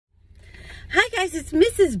guys, it's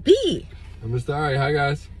Mrs. B. I'm Mr. Ari. Hi,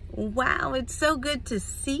 guys. Wow, it's so good to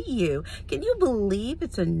see you. Can you believe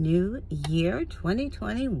it's a new year,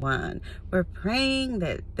 2021? We're praying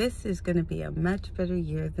that this is going to be a much better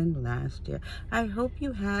year than last year. I hope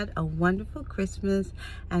you had a wonderful Christmas,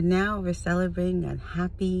 and now we're celebrating a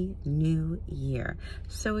happy new year.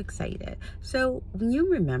 So excited. So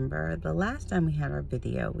you remember the last time we had our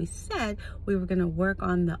video, we said we were going to work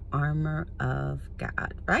on the armor of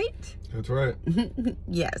God, right? That's right.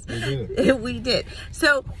 Yes, we did. We did.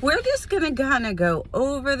 So we're just going to kind of go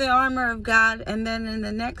over the armor of God, and then in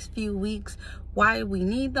the next few weeks, why we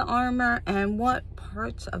need the armor and what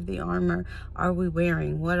parts of the armor are we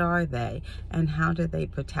wearing, what are they, and how do they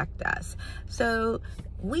protect us. So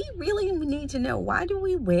we really need to know, why do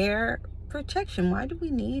we wear protection? Why do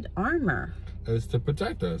we need armor? It's to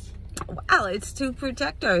protect us. Well, it's to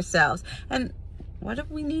protect ourselves. And what do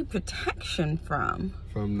we need protection from?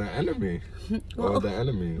 From the enemy. Or the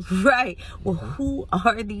enemies. Right. Well, who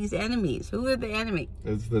are these enemies? Who are the enemy?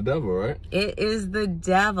 It's the devil, right? It is the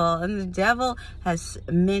devil. And the devil has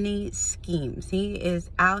many schemes. He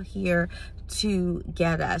is out here to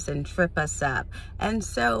get us and trip us up. And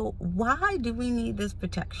so why do we need this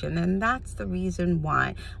protection? And that's the reason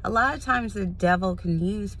why. A lot of times the devil can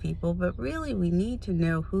use people, but really we need to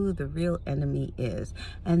know who the real enemy is,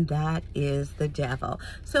 and that is the devil.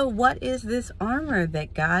 So what is this armor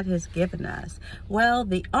that God has given us? Well,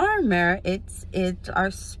 the armor, it's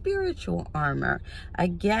our spiritual armor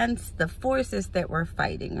against the forces that we're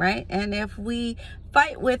fighting, right? And if we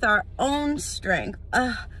fight with our own strength,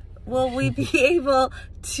 will we be able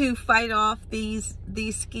to fight off these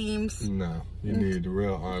schemes? No, you need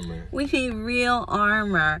real armor. We need real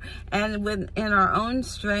armor, and in our own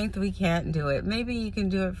strength we can't do it. Maybe you can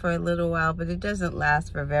do it for a little while, but it doesn't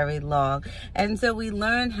last for very long. And so we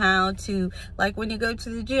learn how to, like when you go to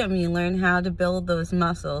the gym, you learn how to build those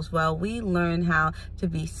muscles. Well, we learn how to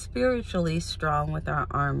be spiritually strong with our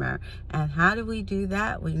armor. And how do we do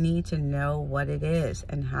that? We need to know what it is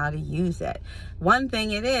and how to use it. One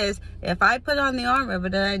thing it is, if I put on the armor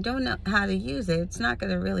but I don't know how to use it, it's not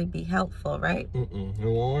going to really be helpful, right? It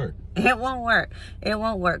won't work. It won't work. It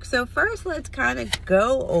won't work. So first, let's kind of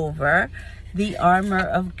go over the armor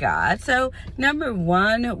of God. So number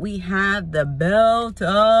one, we have the belt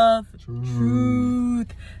of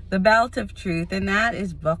truth. The belt of truth, and that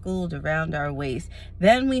is buckled around our waist.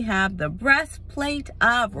 Then we have the breastplate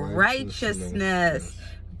of righteousness.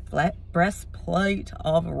 Breastplate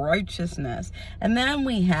of righteousness. And then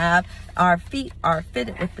we have our feet are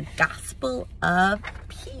fitted with the gospel of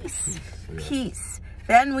peace. Peace.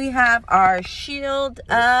 Then we have our shield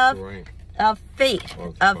of faith.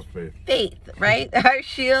 Faith, right? Our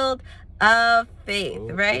shield of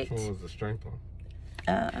faith, right? Which one was the strength one?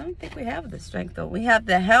 I don't think we have the strength though. We have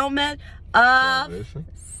the helmet of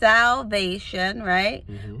salvation, right?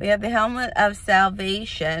 We have the helmet of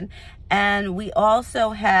salvation, and we also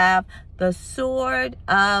have the sword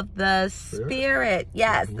of the Spirit.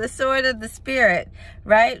 Yes, the sword of the Spirit,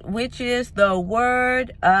 right? Which is the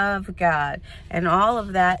word of God. And all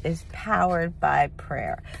of that is powered by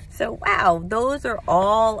prayer. So, wow, those are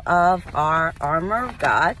all of our armor of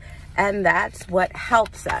God. And that's what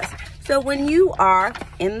helps us. So when you are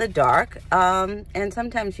in the dark, and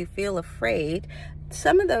sometimes you feel afraid,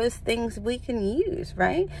 some of those things we can use,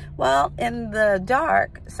 right? Well, in the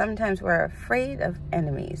dark, sometimes we're afraid of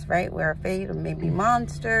enemies, right? We're afraid of maybe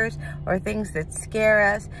monsters or things that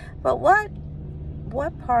scare us. But what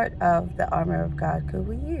part of the armor of God could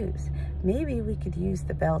we use? Maybe we could use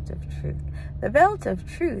the belt of truth. The belt of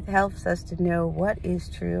truth helps us to know what is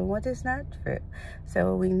true and what is not true.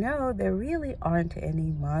 So we know there really aren't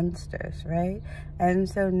any monsters, right? And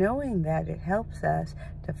so knowing that, it helps us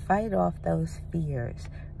to fight off those fears,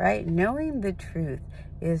 right? Knowing the truth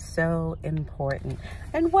is so important.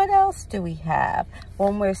 And what else do we have?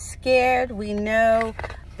 When we're scared, we know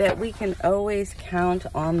that we can always count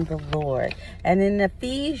on the Lord. And in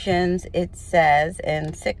Ephesians, it says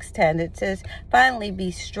in 6:10, it says, finally, be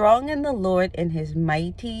strong in the Lord in his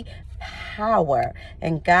mighty power.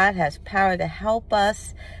 And God has power to help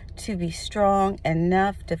us to be strong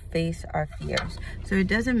enough to face our fears. So it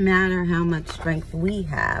doesn't matter how much strength we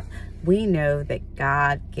have. We know that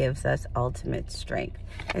God gives us ultimate strength.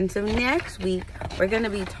 And so next week, we're going to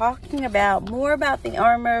be talking more about the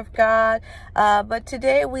armor of God. But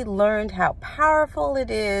today we learned how powerful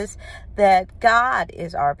it is that God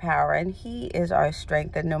is our power and he is our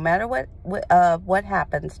strength. And no matter what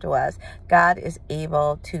happens to us, God is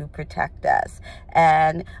able to protect us.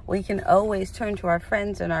 And we can always turn to our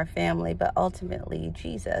friends and our family, but ultimately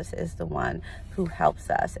Jesus is the one who helps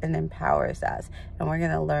us and empowers us. And we're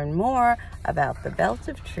going to learn more more about the belt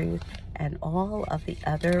of truth and all of the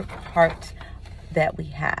other parts that we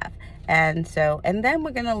have. And then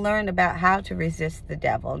we're going to learn about how to resist the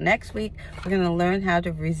devil. Next week, we're going to learn how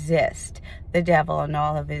to resist the devil and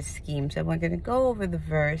all of his schemes. And we're going to go over the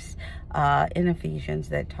verse in Ephesians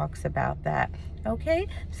that talks about that. Okay,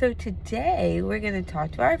 so today we're going to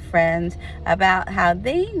talk to our friends about how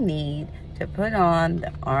they need to put on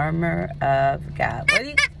the armor of God.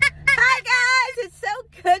 Hi guys, it's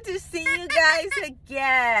so good to see you guys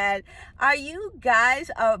again. Are you guys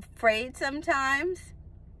afraid sometimes?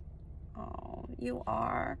 Oh, you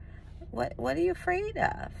are? What are you afraid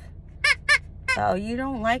of? Oh, you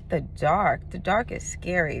don't like the dark. The dark is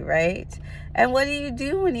scary, right? And what do you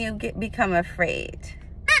do when you become afraid?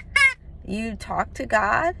 You talk to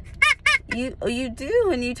God? You do,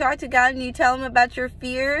 and you talk to God and you tell him about your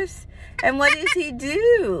fears. And what does he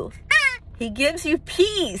do? He gives you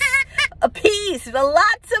peace.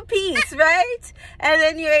 Lots of peace, right? And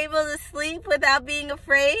then you're able to sleep without being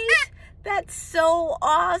afraid. That's so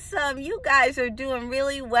awesome. You guys are doing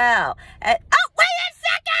really well. And, oh, wait a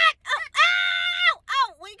second.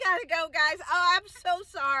 Oh, we gotta go, guys. Oh, I'm so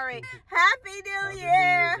sorry. Happy New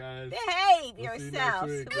Year. Behave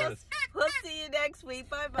yourselves. We'll see you next week.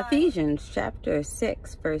 Bye-bye. Ephesians chapter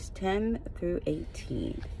 6, verse 10 through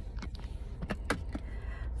 18.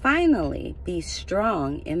 Finally, be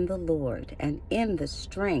strong in the Lord and in the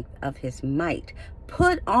strength of his might.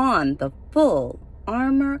 Put on the full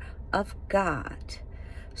armor of God,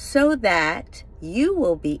 so that you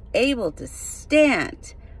will be able to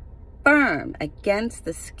stand firm against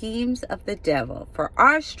the schemes of the devil. For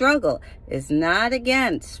our struggle is not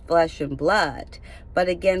against flesh and blood, but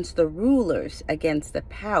against the rulers, against the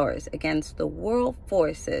powers, against the world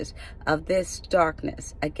forces of this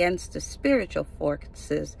darkness, against the spiritual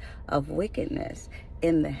forces of wickedness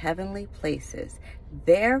in the heavenly places.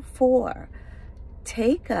 Therefore,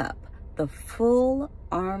 take up the full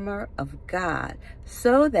armor of God,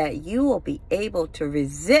 so that you will be able to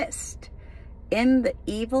resist in the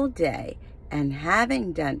evil day, and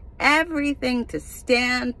having done everything to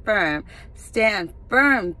stand firm,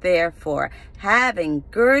 therefore, having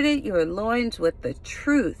girded your loins with the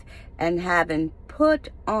truth, and having put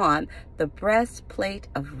on the breastplate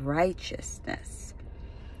of righteousness,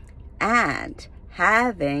 and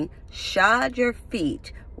having shod your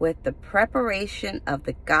feet with the preparation of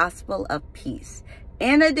the gospel of peace.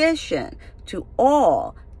 In addition to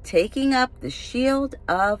all, taking up the shield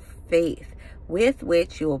of faith, with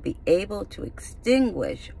which you will be able to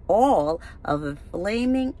extinguish all of the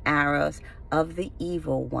flaming arrows of the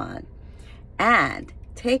evil one. And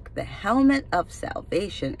take the helmet of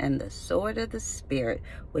salvation and the sword of the Spirit,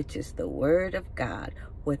 which is the word of God.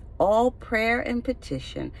 With all prayer and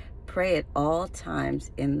petition, pray at all times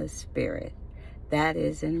in the Spirit. That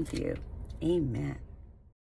is in view. Amen.